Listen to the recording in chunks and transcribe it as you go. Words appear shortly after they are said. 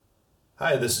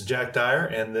Hi, this is Jack Dyer,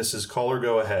 and this is Caller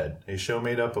Go Ahead, a show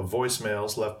made up of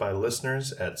voicemails left by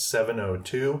listeners at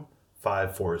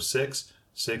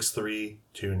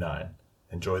 702-546-6329.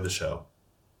 Enjoy the show.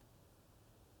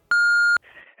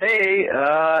 Hey,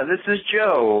 this is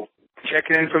Joe,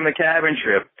 checking in from the cabin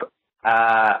trip.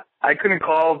 I couldn't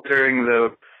call over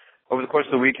the course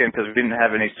of the weekend because we didn't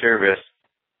have any service.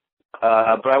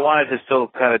 But I wanted to still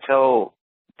kind of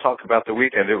talk about the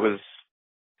weekend.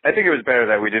 I think it was better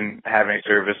that we didn't have any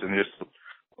service and just,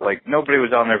 nobody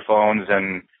was on their phones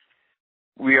and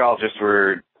we all just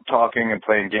were talking and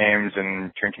playing games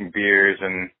and drinking beers,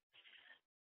 and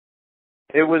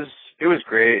it was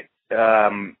great.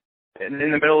 In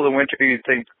the middle of the winter, you'd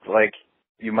think,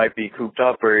 you might be cooped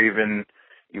up or even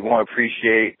you won't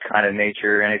appreciate kind of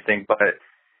nature or anything, but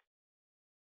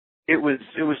it was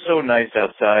so nice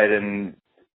outside, and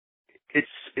it's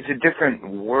a different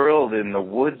world in the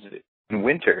woods in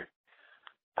winter.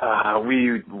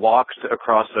 We walked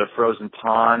across a frozen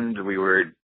pond. We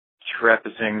were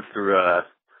trespassing through a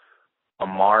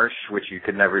marsh, which you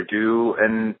could never do,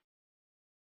 and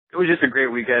it was just a great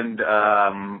weekend.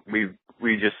 We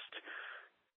just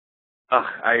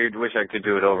I wish I could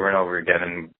do it over and over again,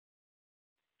 and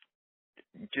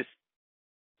just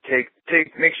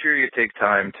make sure you take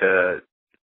time to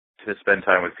spend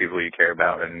time with people you care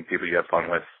about and people you have fun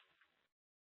with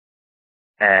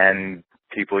and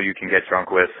people you can get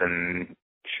drunk with and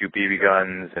shoot BB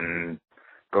guns and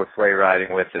go sleigh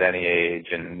riding with at any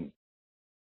age and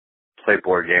play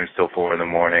board games till 4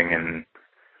 a.m. and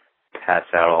pass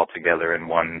out all together in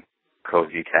one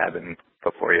cozy cabin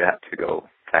before you have to go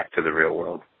back to the real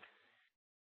world.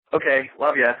 Okay,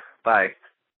 love ya. Bye.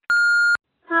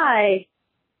 Hi.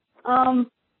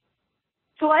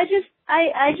 So I just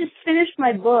finished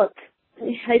my book.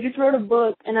 I just wrote a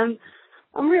book, and I'm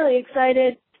really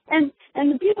excited. And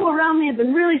the people around me have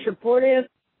been really supportive.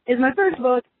 It's my first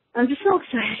book. I'm just so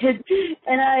excited.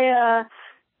 And I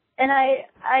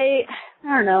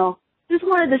don't know. Just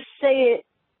wanted to say it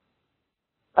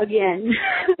again.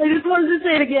 I just wanted to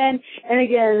say it again and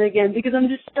again and again because I'm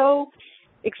just so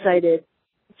excited.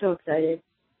 So excited.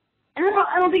 And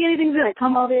I don't think anything's going to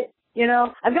come of it. You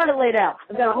know, I've got it laid out.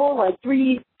 I've got a whole,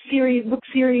 3 book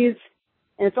series,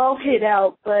 and it's all laid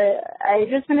out, but I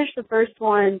just finished the first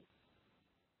one,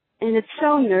 and it's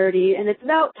so nerdy, and it's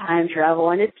about time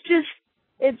travel, and it's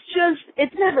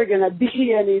never going to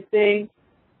be anything,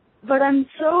 but I'm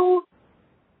so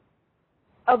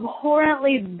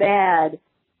abhorrently bad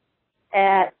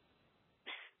at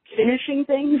finishing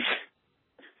things,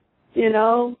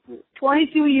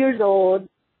 22 years old.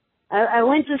 I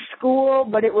went to school,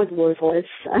 but it was worthless.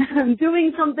 I'm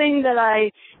doing something that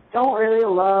I don't really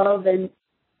love, and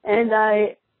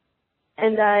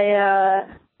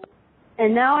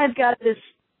now I've got this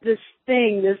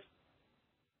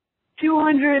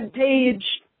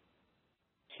 200-page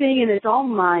thing, and it's all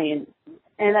mine,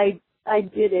 and I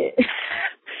did it,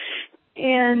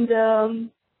 and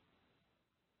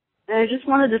I just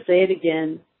wanted to say it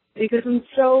again because I'm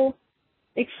so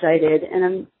excited, and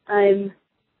I'm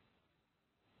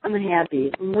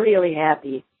happy. I'm really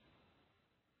happy.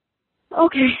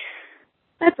 Okay.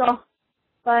 That's all.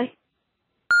 Bye.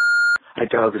 I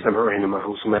dialed this number right in my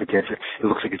wholesome etiquette. It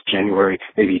looks like it's January,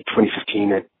 maybe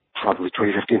 2015, probably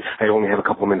 2015. I only have a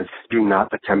couple of minutes. Do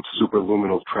not attempt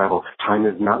superluminal travel. Time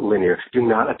is not linear. Do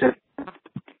not attempt...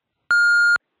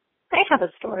 I have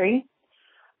a story.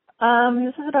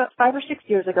 This is about 5 or 6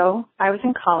 years ago. I was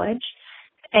in college,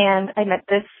 and I met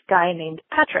this guy named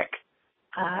Patrick.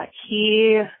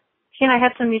 He and I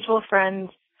had some mutual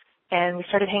friends, and we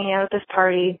started hanging out at this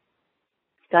party,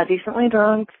 got decently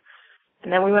drunk,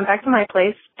 and then we went back to my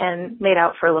place and made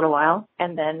out for a little while,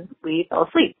 and then we fell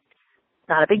asleep.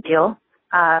 Not a big deal.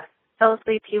 Fell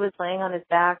asleep, he was laying on his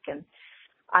back, and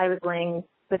I was laying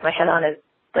with my head on his,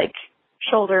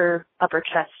 shoulder, upper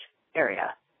chest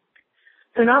area.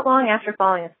 So not long after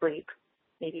falling asleep,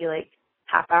 maybe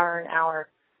half hour, an hour,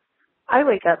 I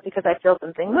wake up because I feel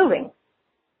something moving.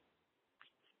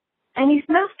 And he's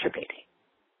masturbating.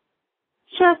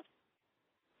 Just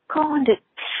going to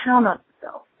town on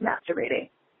himself, masturbating.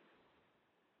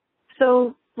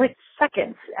 So,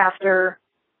 seconds after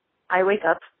I wake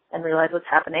up and realize what's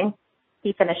happening,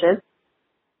 he finishes.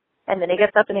 And then he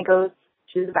gets up and he goes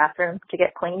to the bathroom to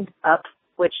get cleaned up,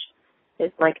 which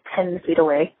is 10 feet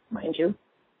away, mind you.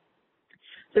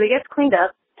 So he gets cleaned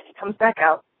up, and he comes back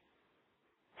out,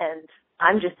 and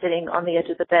I'm just sitting on the edge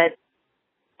of the bed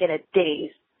in a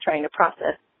daze, trying to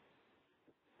process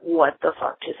what the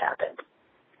fuck just happened.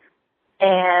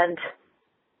 And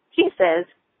he says,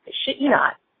 I shit you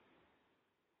not,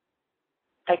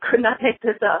 I could not make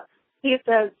this up. He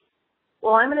says,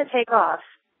 well, I'm going to take off,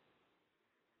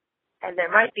 and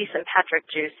there might be some Patrick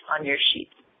juice on your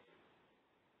sheets.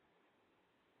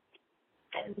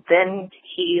 And then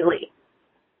he leaves.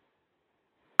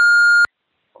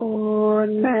 Old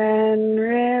Man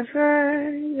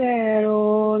River, that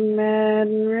old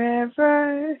man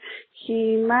river,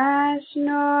 she must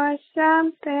know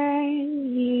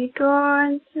something. He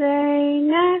don't say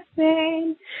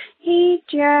nothing. He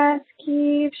just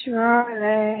keeps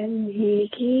rolling. He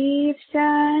keeps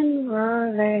on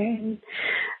rolling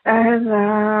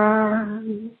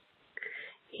along.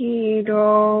 He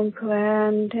don't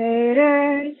plant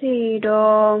taters, he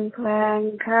don't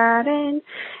plant cotton,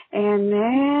 and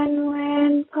then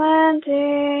when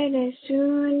planted is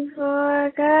soon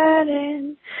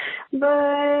forgotten.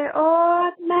 But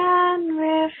old man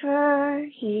River,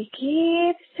 he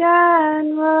keeps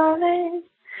on rolling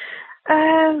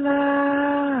along.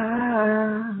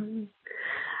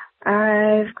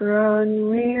 I've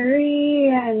grown weary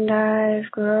and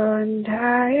I've grown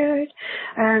tired.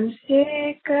 I'm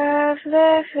sick of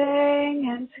living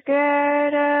and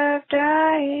scared of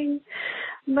dying.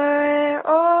 But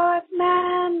old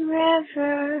man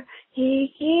River,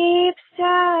 he keeps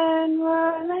on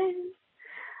rolling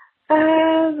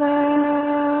along.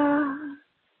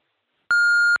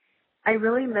 I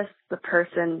really miss the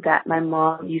person that my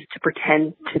mom used to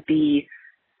pretend to be.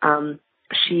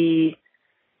 She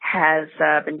has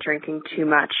been drinking too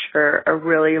much for a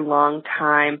really long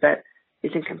time, but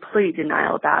is in complete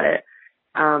denial about it.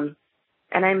 And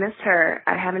I miss her.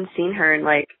 I haven't seen her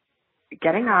in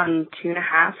getting on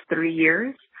 2.5, 3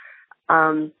 years.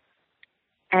 And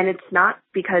it's not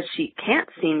because she can't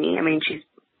see me. I mean, she's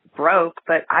broke,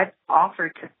 but I've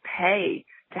offered to pay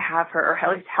to have her, or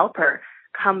at least help her,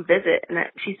 come visit.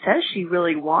 And she says she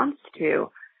really wants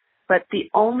to, but the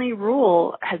only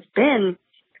rule has been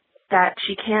that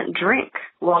she can't drink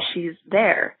while she's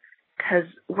there. Because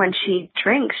when she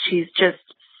drinks, she's just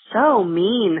so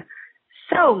mean,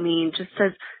 just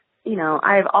says,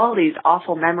 I have all these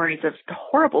awful memories of the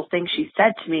horrible things she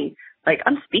said to me,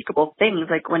 unspeakable things,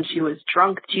 when she was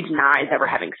drunk, she denies ever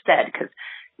having said, because,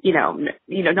 no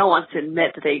one wants to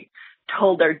admit that they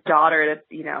told their daughter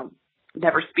to,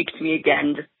 never speak to me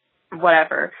again, just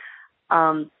whatever.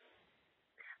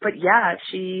 But yeah,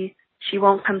 she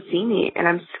won't come see me, and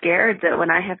I'm scared that when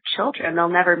I have children, they'll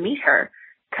never meet her,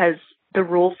 because the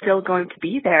rule's still going to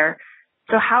be there.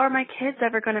 So how are my kids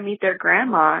ever going to meet their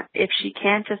grandma if she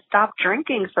can't just stop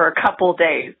drinking for a couple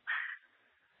days?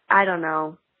 I don't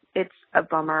know. It's a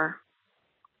bummer.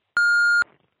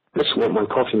 That's what my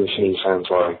coffee machine sounds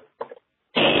like.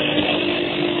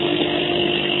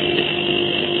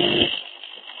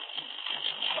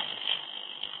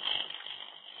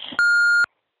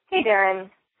 Hey, Darren.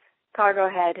 Caller, go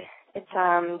ahead. It's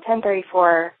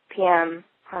 10:34 p.m.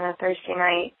 on a Thursday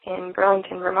night in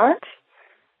Burlington, Vermont.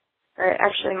 Or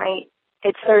actually,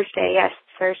 it's Thursday. Yes,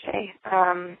 it's Thursday.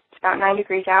 It's about 9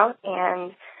 degrees out,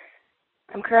 and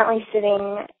I'm currently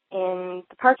sitting in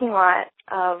the parking lot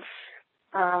of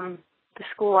the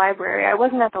school library. I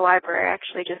wasn't at the library. I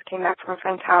actually just came back from a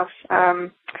friend's house.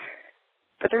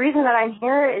 But the reason that I'm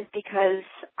here is because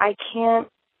I can't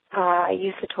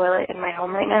use the toilet in my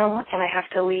home right now, and I have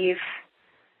to leave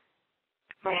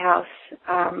my house.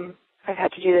 I've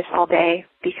had to do this all day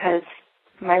because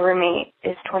my roommate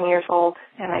is 20 years old,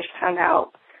 and I just found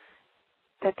out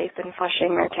that they've been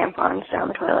flushing their tampons down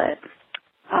the toilet.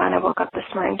 And I woke up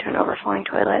this morning to an overflowing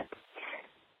toilet.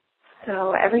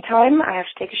 So every time I have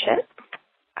to take a shit,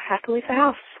 I have to leave the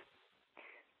house.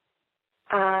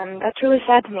 That's really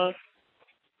sad to me.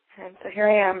 And so here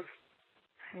I am.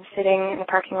 I'm sitting in the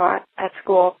parking lot at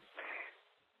school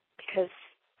because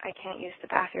I can't use the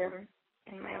bathroom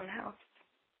in my own house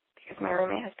because my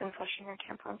roommate has been flushing her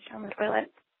tampons down the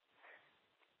toilet.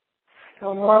 So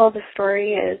the moral of the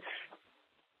story is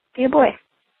be a boy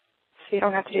so you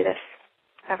don't have to do this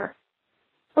ever.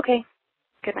 Okay.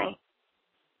 Good night.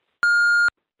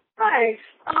 Hi.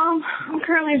 I'm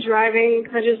currently driving.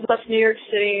 I just left New York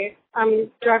City. I'm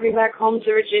driving back home to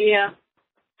Virginia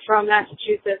from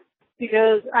Massachusetts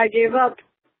because I gave up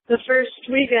the first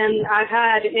weekend I've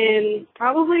had in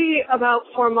probably about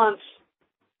 4 months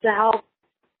to help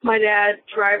my dad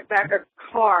drive back a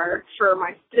car for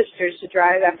my sisters to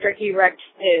drive after he wrecked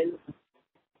his.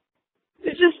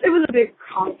 It was a big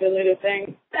convoluted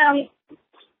thing.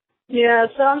 Yeah,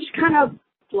 so I'm just kind of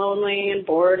lonely and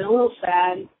bored and a little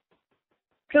sad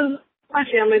because my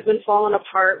family's been falling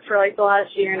apart for the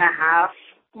last year and a half.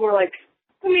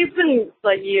 It's been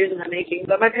years in the making,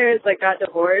 but my parents got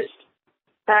divorced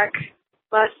back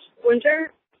last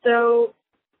winter, so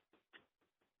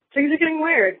things are getting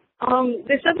weird.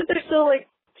 They said that they're still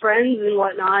friends and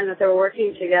whatnot, and that they were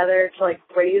working together to, like,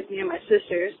 raise me and my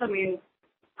sisters. I mean,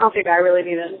 I don't think I really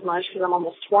need it as much because I'm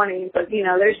almost 20, but, you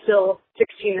know, they're still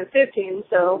 16 and 15,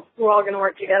 so we're all going to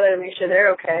work together to make sure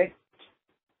they're okay.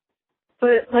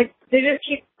 But, like, they just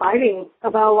keep fighting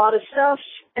about a lot of stuff,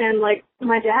 and, like,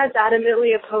 my dad's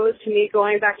adamantly opposed to me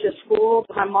going back to school,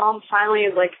 but my mom finally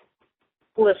is, like,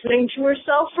 listening to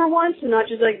herself for once and not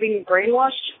just, like, being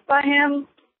brainwashed by him.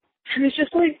 And it's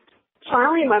just, like,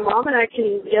 finally my mom and I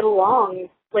can get along,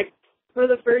 like, for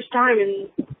the first time in,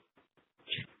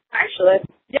 actually,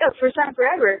 yeah, first time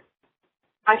forever.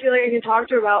 I feel like I can talk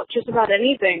to her about just about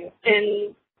anything,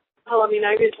 and hell, I mean,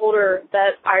 I even told her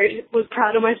that I was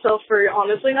proud of myself for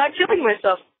honestly not killing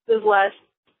myself this last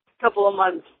couple of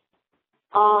months.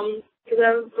 Because I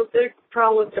have a big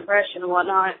problem with depression and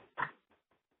whatnot.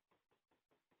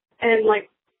 And, like,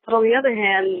 but on the other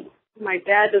hand, my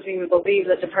dad doesn't even believe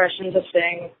that depression's a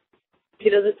thing. He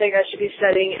doesn't think I should be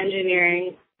studying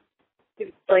engineering.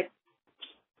 It's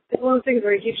one of the things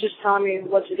where he keeps just telling me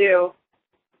what to do.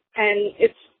 And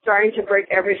it's starting to break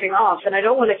everything off. And I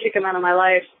don't want to kick him out of my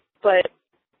life, but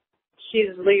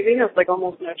he's leaving. It's, like,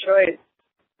 almost no choice.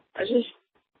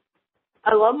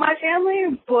 I love my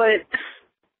family, but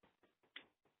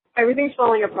everything's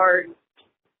falling apart.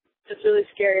 It's really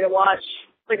scary to watch,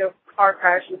 like a car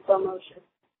crash in slow motion.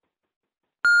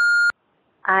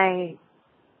 I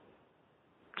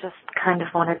just kind of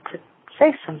wanted to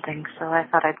say something, so I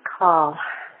thought I'd call.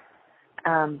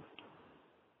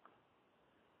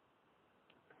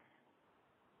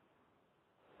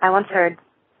 I once heard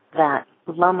that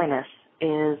loneliness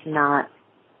is not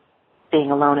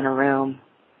being alone in a room.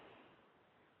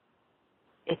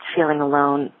 It's feeling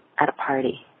alone at a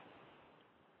party.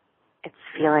 It's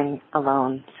feeling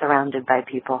alone, surrounded by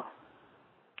people.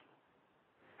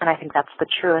 And I think that's the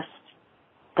truest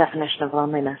definition of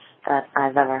loneliness that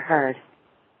I've ever heard.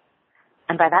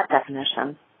 And by that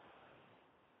definition,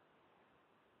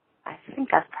 I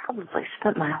think I've probably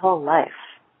spent my whole life,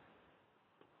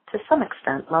 to some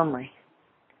extent, lonely.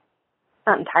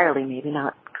 Not entirely, maybe,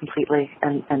 not completely,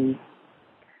 and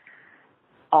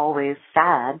always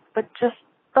sad, but just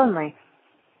lonely.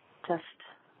 Just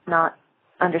not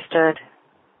understood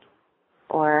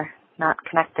or not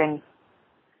connecting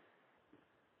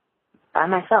by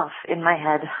myself, in my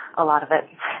head, a lot of it,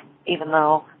 even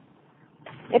though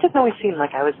it didn't always seem like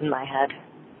I was in my head.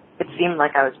 It seemed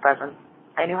like I was present.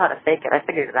 I knew how to fake it. I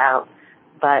figured it out,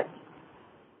 but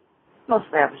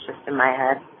mostly I was just in my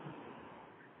head.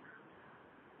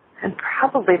 And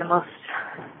probably the most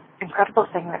incredible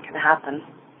thing that can happen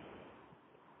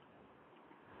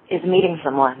is meeting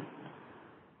someone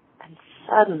and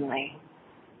suddenly,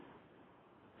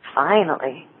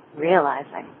 finally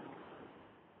realizing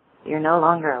you're no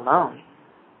longer alone.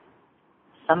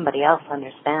 Somebody else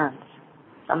understands.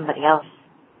 Somebody else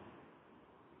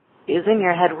is in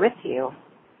your head with you.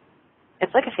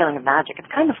 It's like a feeling of magic. It's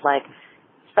kind of like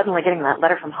suddenly getting that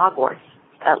letter from Hogwarts,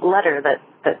 that letter that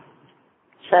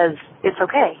says it's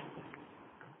okay.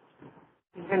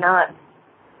 You're not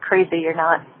crazy. You're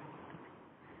not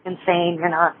insane. You're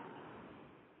not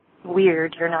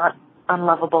weird. You're not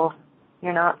unlovable.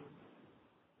 You're not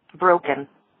broken.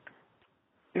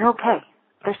 You're okay.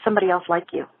 There's somebody else like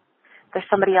you. There's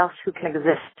somebody else who can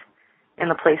exist in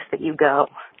the place that you go.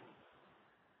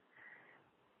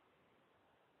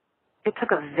 It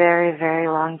took a very, very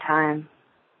long time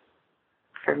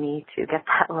for me to get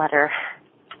that letter,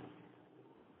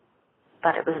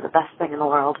 but it was the best thing in the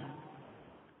world.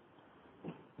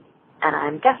 And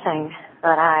I'm guessing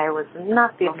that I was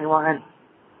not the only one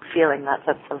feeling that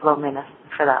sense of loneliness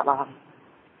for that long.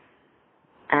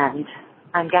 And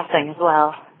I'm guessing as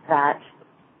well that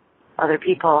other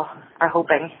people are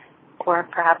hoping, or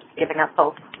perhaps giving up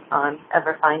hope on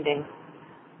ever finding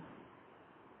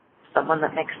someone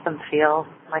that makes them feel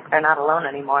like they're not alone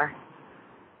anymore.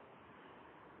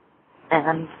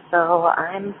 And so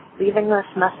I'm leaving this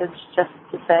message just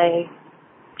to say,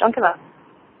 don't give up.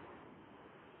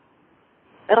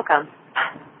 It'll come.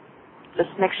 Just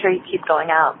make sure you keep going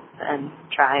out and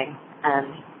trying,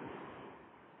 and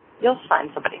you'll find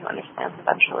somebody who understands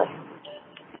eventually.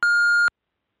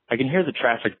 I can hear the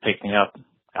traffic picking up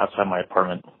outside my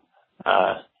apartment.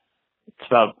 It's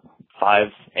about 5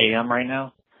 a.m. right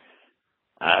now.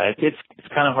 It's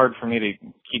kind of hard for me to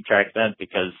keep track of that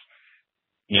because,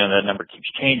 you know, that number keeps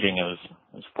changing. It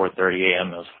was 4:30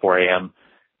 a.m. It was 4 a.m.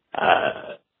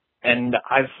 And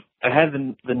I've had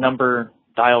the number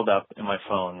dialed up in my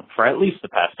phone for at least the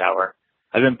past hour.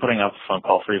 I've been putting up a phone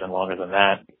call for even longer than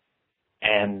that.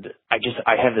 And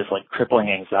I have this like crippling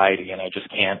anxiety, and I just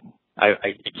can't.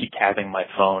 I keep tapping my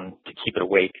phone to keep it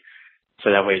awake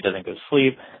so that way it doesn't go to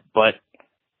sleep. But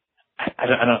I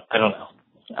don't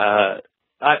know.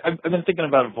 I've been thinking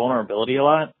about vulnerability a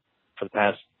lot for the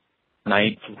past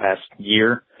night, for the past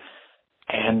year,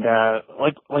 and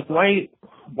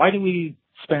why do we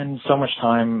spend so much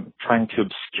time trying to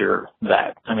obscure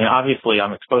that? I mean, obviously,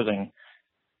 I'm exposing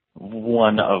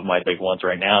one of my big ones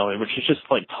right now, which is just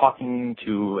like talking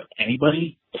to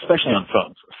anybody, especially on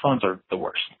phones. Phones are the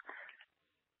worst.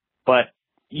 But,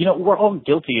 we're all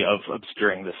guilty of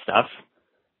obscuring this stuff.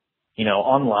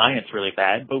 Online it's really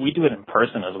bad, but we do it in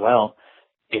person as well.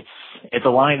 It's a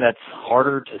line that's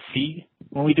harder to see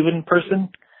when we do it in person,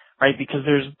 right? Because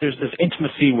there's this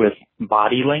intimacy with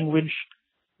body language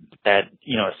that,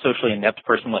 a socially inept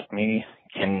person like me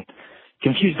can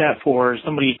confuse that for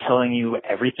somebody telling you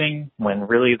everything when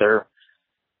really they're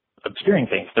obscuring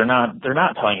things. They're not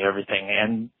telling you everything.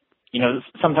 And,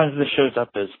 sometimes this shows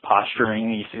up as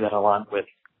posturing. You see that a lot with,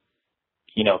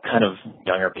 kind of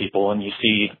younger people, and you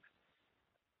see,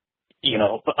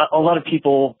 a lot of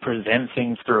people present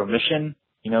things through omission.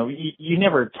 You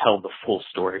never tell the full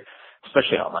story,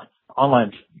 especially online.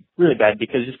 Online's really bad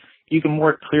because you can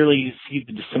more clearly see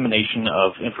the dissemination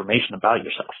of information about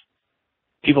yourself.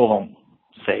 People don't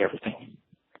say everything.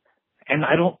 And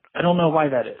I don't know why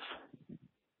that is.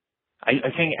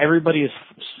 I think everybody is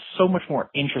so much more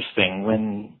interesting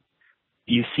when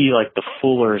you see like the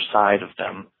fuller side of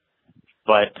them.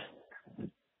 But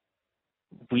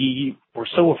we're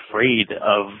so afraid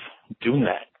of doing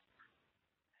that.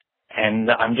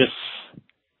 And I'm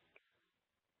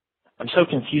so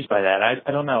confused by that.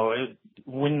 I don't know.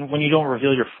 When you don't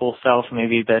reveal your full self,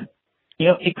 maybe that,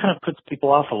 it kind of puts people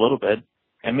off a little bit.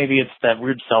 And maybe it's that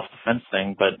weird self-defense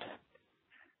thing, but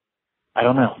I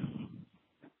don't know.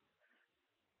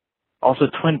 Also,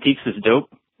 Twin Peaks is dope.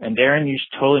 And Darren, you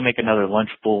should totally make another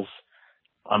Lunchables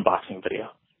unboxing video.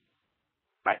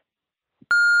 Bye.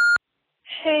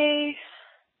 Hey.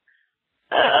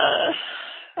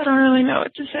 I don't really know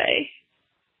what to say.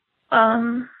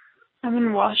 I'm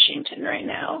in Washington right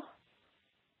now.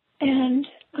 And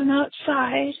I'm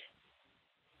outside.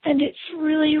 And it's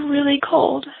really, really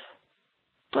cold.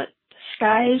 But the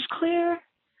sky is clear.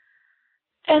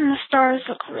 And the stars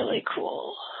look really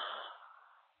cool.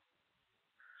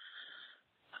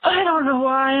 I don't know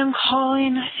why I'm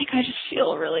calling. I think I just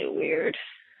feel really weird.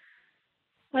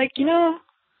 Like,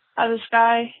 how the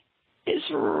sky is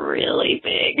really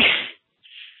big.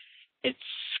 It's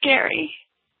scary.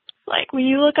 Like, when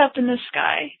you look up in the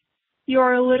sky, you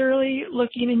are literally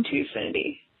looking into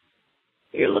infinity.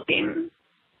 You're looking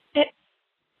at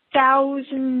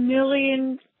 1,000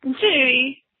 million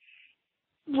infinity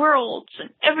worlds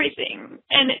and everything.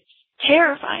 And it's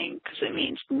terrifying because it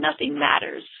means nothing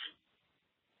matters.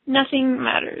 Nothing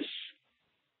matters.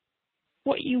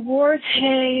 What you wore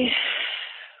today,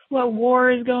 what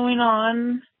war is going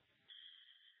on,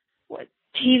 what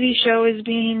TV show is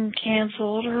being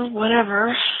canceled or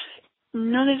whatever,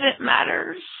 none of it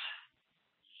matters.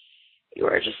 You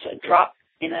are just a drop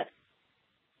in a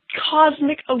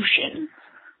cosmic ocean.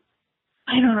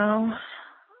 I don't know.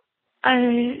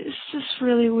 It's just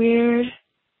really weird.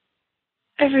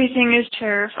 Everything is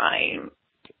terrifying.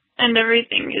 And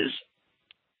everything is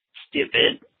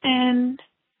stupid. And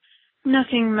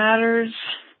nothing matters.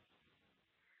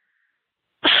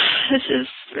 This is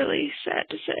really sad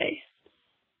to say.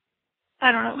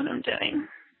 I don't know what I'm doing.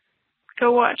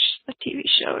 Go watch a TV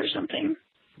show or something.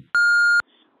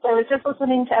 So I was just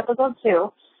listening to episode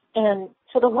 2, and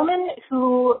to the woman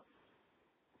who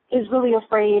is really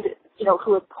afraid,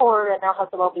 who is poor and now has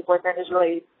a wealthy boyfriend, is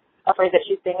really afraid that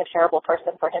she's being a terrible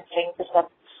person for him paying for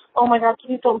stuff. Oh my God,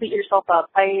 please don't beat yourself up.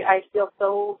 I feel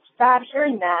so sad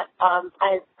hearing that.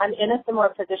 I'm in a similar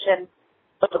position,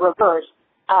 but the reverse.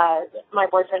 My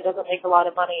boyfriend doesn't make a lot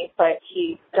of money, but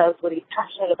he does what he's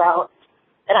passionate about,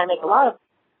 and I make a lot of,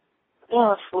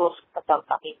 that sounds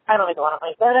funny. I don't make a lot of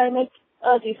money, but I make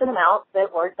a decent amount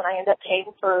that works, and I end up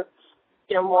paying for,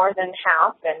 more than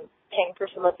half and paying for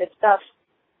some of his stuff.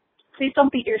 Please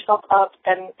don't beat yourself up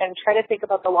and try to think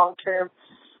about the long term.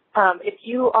 If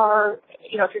you are,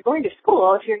 if you're going to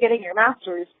school, if you're getting your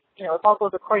master's, if all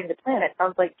goes according to plan, it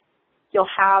sounds like you'll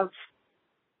have,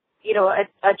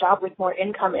 a job with more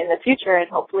income in the future, and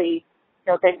hopefully,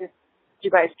 then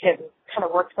you guys can kind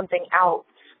of work something out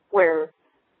where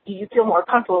you feel more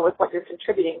comfortable with what you're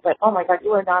contributing. But, oh my God,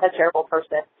 you are not a terrible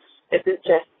person. This is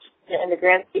just, in the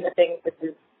grand scheme of things, this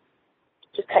is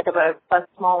just kind of a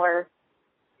smaller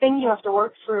thing you have to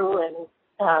work through, and,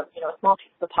 a small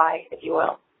piece of the pie, if you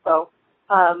will. So,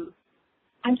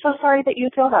 I'm so sorry that you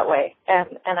feel that way,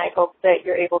 and I hope that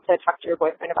you're able to talk to your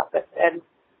boyfriend about this and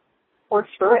work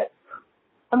through it.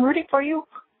 I'm rooting for you.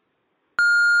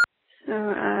 So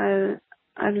I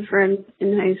had a friend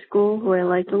in high school who I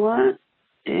liked a lot,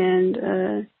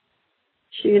 and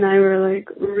she and I were like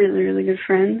really, really good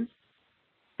friends,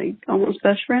 like almost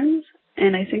best friends.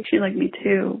 And I think she liked me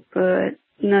too, but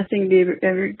nothing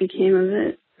ever became of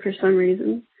it for some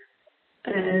reason.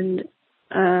 And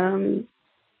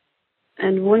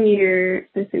one year,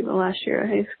 I think the last year of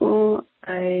high school,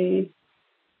 I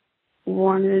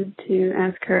wanted to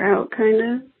ask her out, kind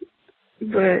of,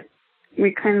 but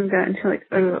we kind of got into like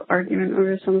an argument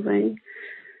over something.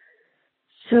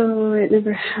 So it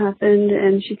never happened,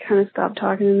 and she kind of stopped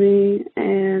talking to me.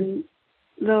 And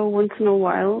though once in a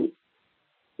while,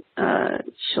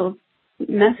 she'll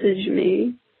message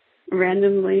me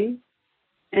randomly,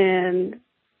 and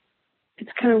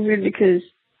it's kind of weird because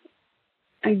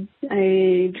I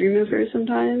dream of her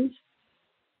sometimes.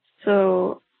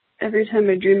 So every time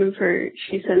I dream of her,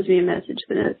 she sends me a message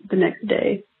the next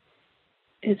day.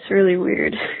 It's really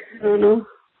weird. I don't know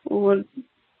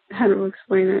how to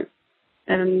explain it.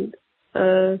 And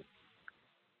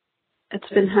it's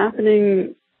been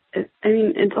happening.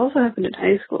 It's also happened in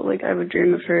high school. Like, I would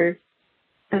dream of her,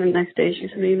 and the next day she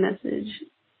sent me a message.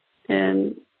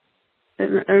 And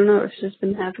I don't know, it's just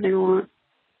been happening a lot.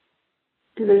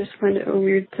 And I just find it a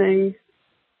weird thing.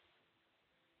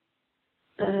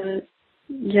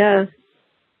 Yeah.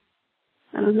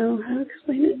 I don't know how to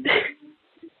explain it.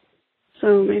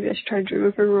 So maybe I should try to dream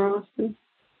of her more often.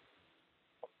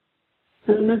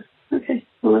 I don't know. Okay,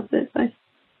 well, that's it. Bye.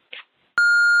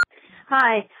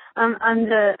 Hi, I'm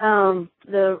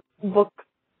the book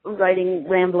writing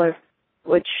rambler,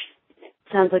 which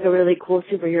sounds like a really cool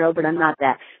superhero, but I'm not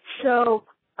that. So,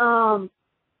 I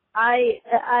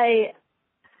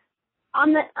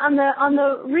on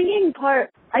the ringing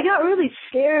part, I got really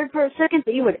scared for a second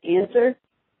that you would answer,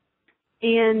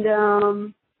 and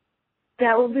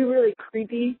that would be really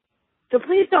creepy. So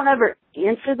please don't ever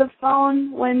answer the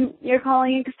phone when you're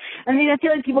calling in. 'Cause, I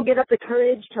feel like people get up the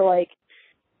courage to, like,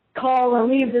 call and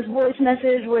leave this voice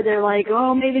message where they're like,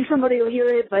 oh, maybe somebody will hear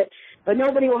it, but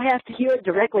nobody will have to hear it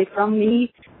directly from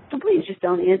me. So please just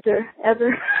don't answer,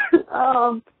 ever.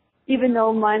 Even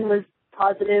though mine was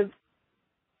positive.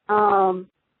 I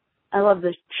love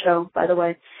this show, by the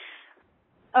way.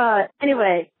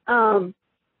 Anyway, I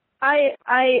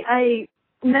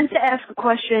meant to ask a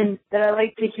question that I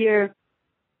like to hear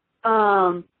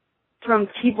from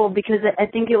people because I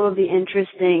think it will be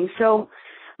interesting. So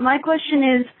my question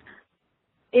is,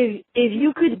 if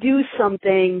you could do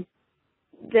something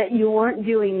that you weren't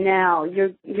doing now,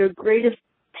 your greatest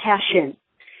passion,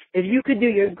 if you could do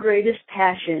your greatest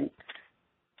passion,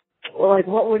 like,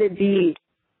 what would it be,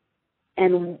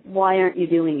 and why aren't you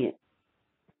doing it?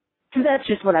 So that's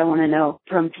just what I want to know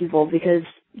from people, because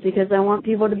I want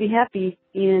people to be happy,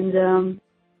 and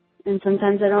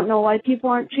sometimes I don't know why people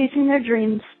aren't chasing their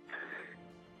dreams.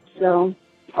 So,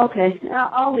 okay,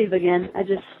 I'll leave again. I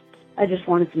just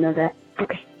wanted to know that.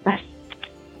 Okay, bye.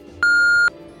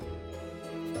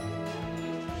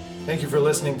 Thank you for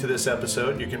listening to this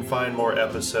episode. You can find more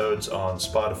episodes on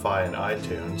Spotify and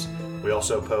iTunes. We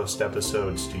also post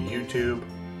episodes to YouTube,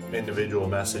 individual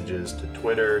messages to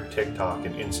Twitter, TikTok,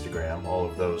 and Instagram. All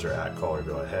of those are at Call or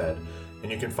Go Ahead.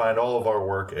 And you can find all of our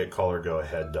work at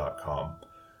callergoahead.com.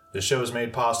 The show is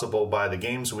made possible by the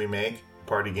games we make,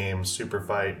 party games Super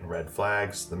Fight and Red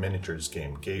Flags, the miniatures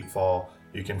game Gatefall.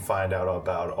 You can find out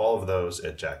about all of those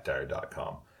at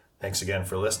jackdyer.com. Thanks again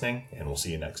for listening, and we'll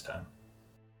see you next time.